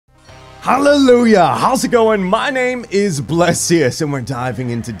Hallelujah! How's it going? My name is Blessious, and we're diving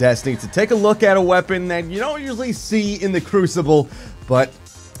into Destiny to take a look at a weapon that you don't usually see in the Crucible, but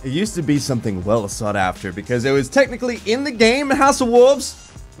it used to be something well sought after because it was technically in the game, House of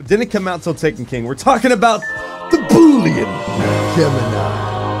Wolves, but didn't come out till Taken King. We're talking about the BOOLEAN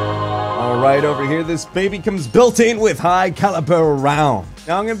Gemini. Alright, over here, this baby comes built in with high caliber round.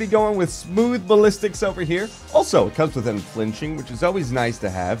 Now I'm going to be going with smooth ballistics over here. Also, it comes with unflinching, which is always nice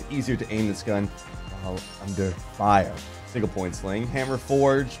to have. Easier to aim this gun while under fire. Single point sling, hammer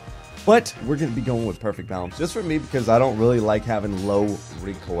forge. But we're going to be going with perfect balance. Just for me, because I don't really like having low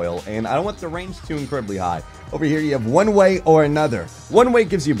recoil. And I don't want the range too incredibly high. Over here, you have one way or another. One way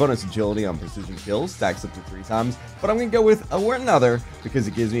gives you bonus agility on precision kills. Stacks up to 3 times. But I'm going to go with or another because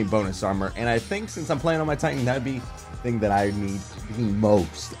it gives me bonus armor. And I think since I'm playing on my Titan, that'd be thing that I need the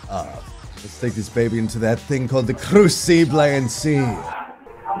most of. Let's take this baby into that thing called the Crucible and see.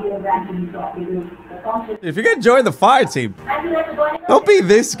 If you're gonna join the fire team, don't be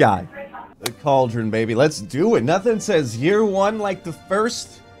this guy. The cauldron, baby. Let's do it. Nothing says year one like the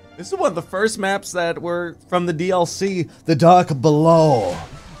first. This is one of the first maps that were from the DLC, The Dark Below.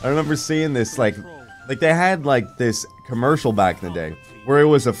 I remember seeing this like they had like this commercial back in the day where it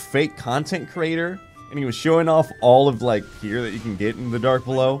was a fake content creator. And he was showing off all of like gear that you can get in the Dark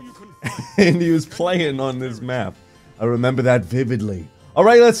Below. And he was playing on this map. I remember that vividly.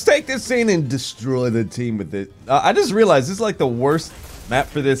 Alright, let's take this in and destroy the team with it. I just realized this is like the worst map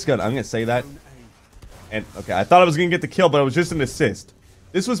for this gun. I'm going to say that. And okay, I thought I was going to get the kill, but it was just an assist.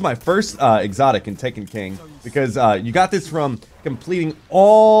 This was my first exotic in Taken King. Because you got this from completing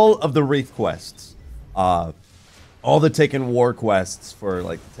all of the Wraith quests. All the Taken War quests for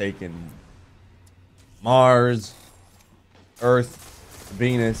like Taken Mars, Earth,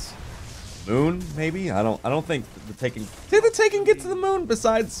 Venus, Moon, maybe? I don't think the Taken... Did the Taken get to the moon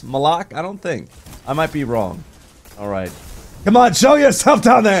besides Malak? I don't think. I might be wrong. Alright. Come on, show yourself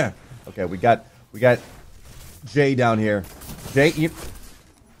down there! Okay, we got Jay down here. Jay, you...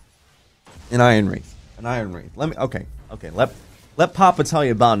 An Iron Wraith. An Iron Wraith. Okay. Let Papa tell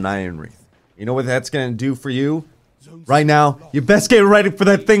you about an Iron Wraith. You know what that's gonna do for you? Right now, you best get ready for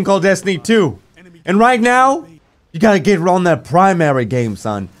that thing called Destiny 2. And right now, you gotta get on that primary game,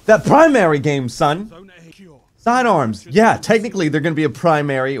 son. That primary game, son. Sidearms. Yeah, technically they're gonna be a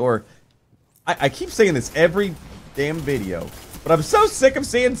primary, or... I keep saying this every damn video. But I'm so sick of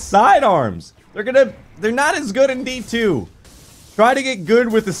seeing sidearms. They're not as good in D2. Try to get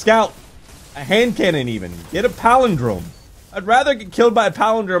good with the scout. A hand cannon even. Get a palindrome. I'd rather get killed by a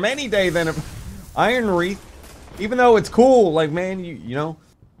palindrome any day than a Iron Wraith. Even though it's cool, like, man, you know...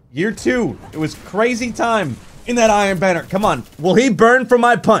 Year 2, it was crazy time in that Iron Banner. Come on, will he burn for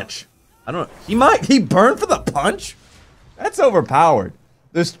my punch? I don't know. He burn for the punch? That's overpowered.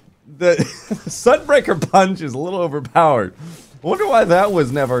 The Sunbreaker punch is a little overpowered. I wonder why that was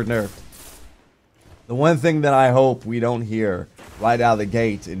never nerfed. The one thing that I hope we don't hear right out of the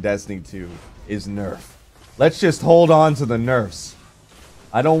gate in Destiny 2 is nerf. Let's just hold on to the nerfs.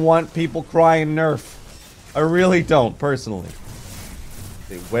 I don't want people crying nerf. I really don't, personally.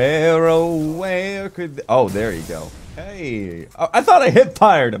 Where, oh, where could... Oh, there you go. Hey. Oh, I thought I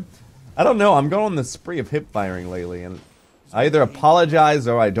hip-fired him. I don't know. I'm going on the spree of hip-firing lately, and I either apologize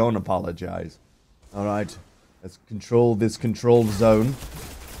or I don't apologize. Alright. Let's control this controlled zone.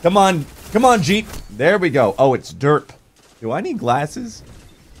 Come on. Come on, Jeep. There we go. Oh, it's derp. Do I need glasses?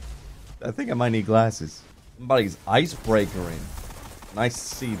 I think I might need glasses. Somebody's icebreaker in. Nice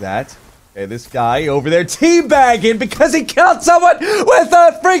to see that. Okay, this guy over there teabagging because he killed someone with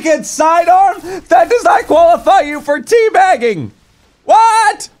a freaking sidearm? That does not qualify you for teabagging!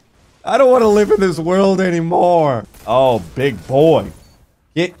 What? I don't want to live in this world anymore. Oh, big boy.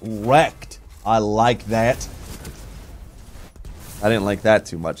 Get wrecked. I like that. I didn't like that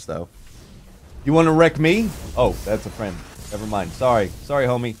too much, though. You want to wreck me? Oh, that's a friend. Never mind. Sorry. Sorry,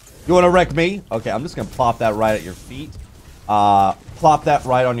 homie. You want to wreck me? Okay, I'm just going to plop that right at your feet. Plop that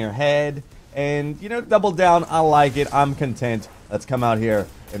right on your head. And, you know, double down. I like it. I'm content. Let's come out here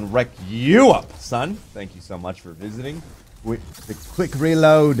and wreck you up, son. Thank you so much for visiting. With the quick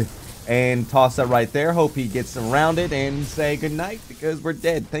reload. And toss that right there. Hope he gets around it and say goodnight because we're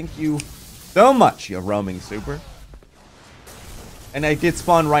dead. Thank you so much, you roaming super. And I get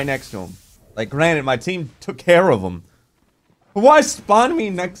spawned right next to him. Like, granted, my team took care of him. But why spawn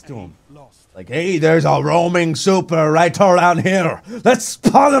me next to him? Like, hey, there's a roaming super right around here. Let's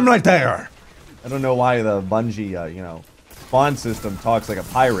spawn him right there. I don't know why the Bungie, you know, spawn system talks like a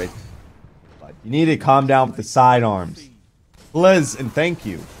pirate. But you need to calm down with the sidearms. Please and thank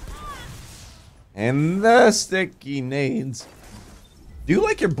you. And the sticky nades. Do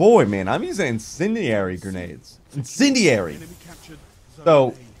like your boy, man. I'm using incendiary grenades. Incendiary.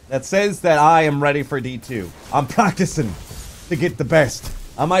 So, that says that I am ready for D2. I'm practicing to get the best.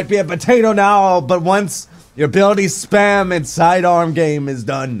 I might be a potato now, but once your ability spam and sidearm game is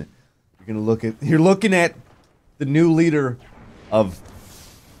done, you're looking at the new leader of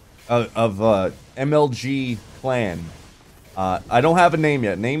MLG clan. I don't have a name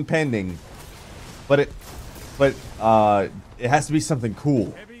yet. Name pending. But it has to be something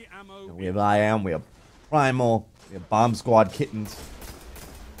cool. We have IAM, we have Primal, we have Bomb Squad Kittens.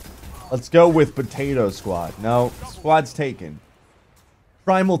 Let's go with Potato Squad. No, Squad's taken.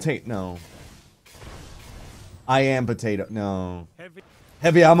 Primal no. I am Potato. No.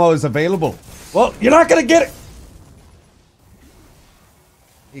 Heavy ammo is available. Well, you're not gonna get it.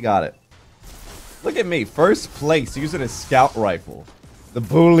 He got it. Look at me, first place using a scout rifle. The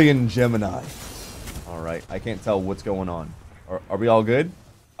BOOLEAN Gemini. Alright, I can't tell what's going on. Are we all good?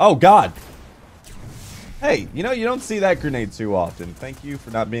 Oh, God! Hey, you know, you don't see that grenade too often. Thank you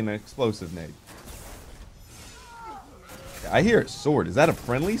for not being an explosive nade. I hear a sword. Is that a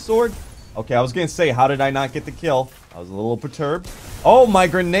friendly sword? Okay, I was gonna say, how did I not get the kill? I was a little perturbed. Oh, my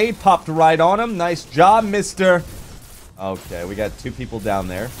grenade popped right on him. Nice job, mister. Okay, we got 2 people down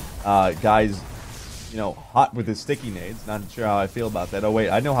there. Guys, you know, hot with his sticky nades. Not sure how I feel about that. Oh, wait,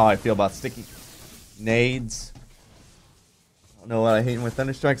 I know how I feel about sticky nades. I don't know what I hate with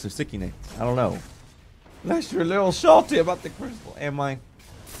Thunderstrikes or sticky nades. I don't know. Unless you're a little salty about the Crucible. Am I? I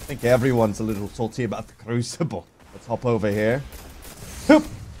think everyone's a little salty about the Crucible. Let's hop over here. Hoop.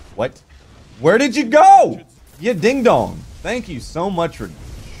 What? Where did you go? You ding dong. Thank you so much for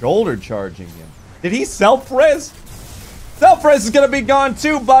shoulder charging him. Did he self-res? Self-res is gonna be gone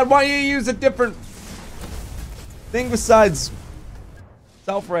too, bud. Why don't you use a different thing besides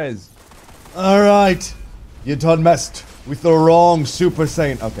self-res? Alright. You done messed with the wrong Super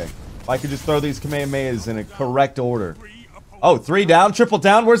Saiyan. Okay. If I could just throw these Kamehamehas in a correct order. Oh, 3 down, triple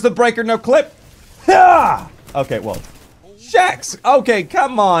down. Where's the breaker? No clip. Ha! Okay, well. Shax! Okay,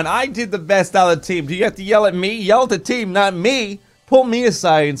 come on. I did the best out of the team. Do you have to yell at me? Yell at the team, not me. Pull me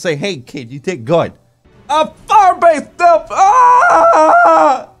aside and say, hey, kid, you did good. A fire-based stuff!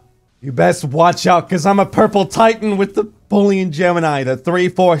 Ah! You best watch out, because I'm a purple titan with the BOOLEAN Gemini, the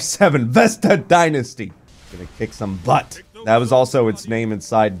 347 Vesta Dynasty. Gonna kick some butt. That was also its name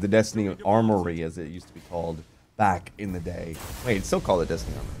inside the Destiny Armory, as it used to be called back in the day. Wait, it's still called the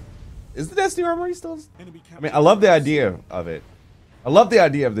Destiny Armory. Is the Destiny Armory still? I mean, I love the idea of it. I love the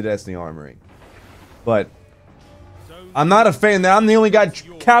idea of the Destiny Armory. But I'm not a fan that I'm the only guy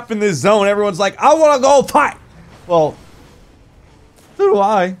capping this zone. Everyone's like, I want to go fight. Well, so do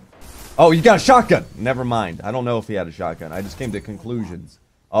I. Oh, you got a shotgun. Never mind. I don't know if he had a shotgun. I just came to conclusions.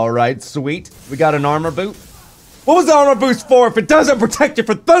 All right, sweet. We got an armor boot. What was the armor boost for if it doesn't protect you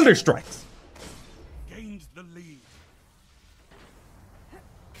from thunderstrikes? Gains the lead.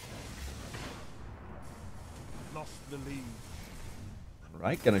 Lost the lead. All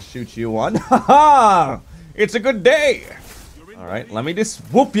right, gonna shoot you one. Haha! It's a good day. All right, let me just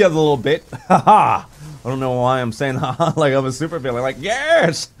whoop you a little bit. Haha! I don't know why I'm saying haha like I'm a super villain. Like,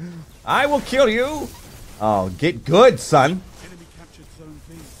 yes, I will kill you. Oh, get good, son. Enemy captured zone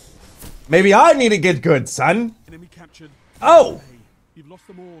B. Maybe I need to get good, son. Enemy captured. Oh! You've lost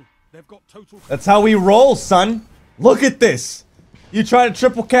them all. They've got total. That's how we roll, son. Look at this. You try to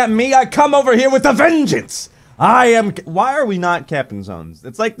triple cap me, I come over here with a vengeance. I am. Why are we not capping zones?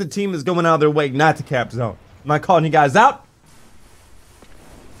 It's like the team is going out of their way not to cap zone. Am I calling you guys out?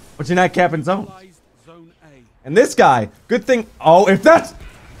 But you're not capping zones. Zone A. And this guy, good thing. Oh, if that's.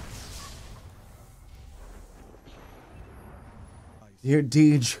 Dear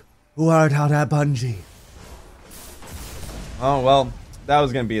Deej, who art out at Bungie? Oh, well, that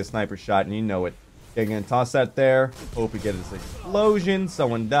was going to be a sniper shot, and you know it. Okay, gonna toss that there. Hope we get this explosion.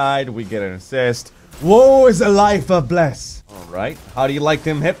 Someone died. We get an assist. Woe is the life of Bless. Alright. How do you like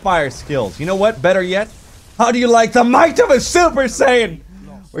them hipfire skills? You know what? Better yet, how do you like the might of a Super Saiyan?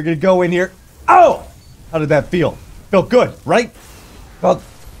 We're gonna go in here. Oh! How did that feel? Felt good, right? Felt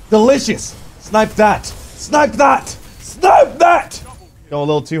delicious. Snipe that. Snipe that. Snipe that! Go a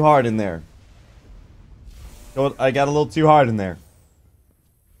little too hard in there. I got a little too hard in there.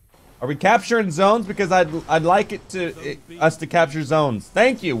 Are we capturing zones? Because I'd like us to capture zones.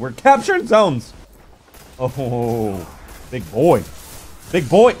 Thank you. We're capturing zones. Oh, big boy. Big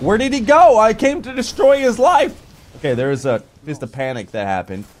boy. Where did he go? I came to destroy his life. Okay, there is just a panic that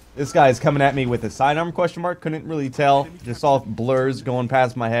happened. This guy is coming at me with a sidearm question mark. Couldn't really tell. Just saw blurs going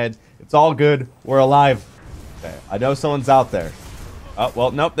past my head. It's all good. We're alive. Okay, I know someone's out there. Oh,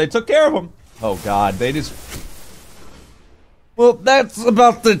 well, nope. They took care of him. Oh, God. They just... Well, that's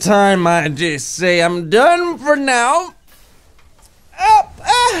about the time I just say I'm done for now.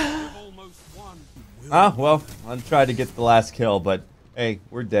 Almost won. Well, I tried to get the last kill, but hey,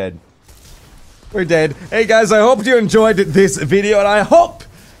 we're dead. We're dead. Hey guys, I hope you enjoyed this video, and I hope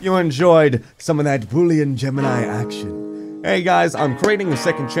you enjoyed some of that BOOLEAN Gemini action. Hey guys, I'm creating a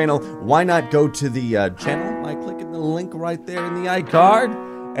second channel. Why not go to the channel by clicking the link right there in the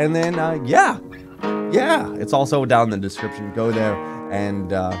iCard? And then, yeah, it's also down in the description. Go there,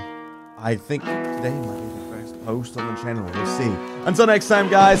 and I think today might be the first post on the channel. We'll see. Until next time,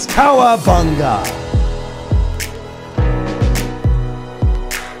 guys, cowabunga!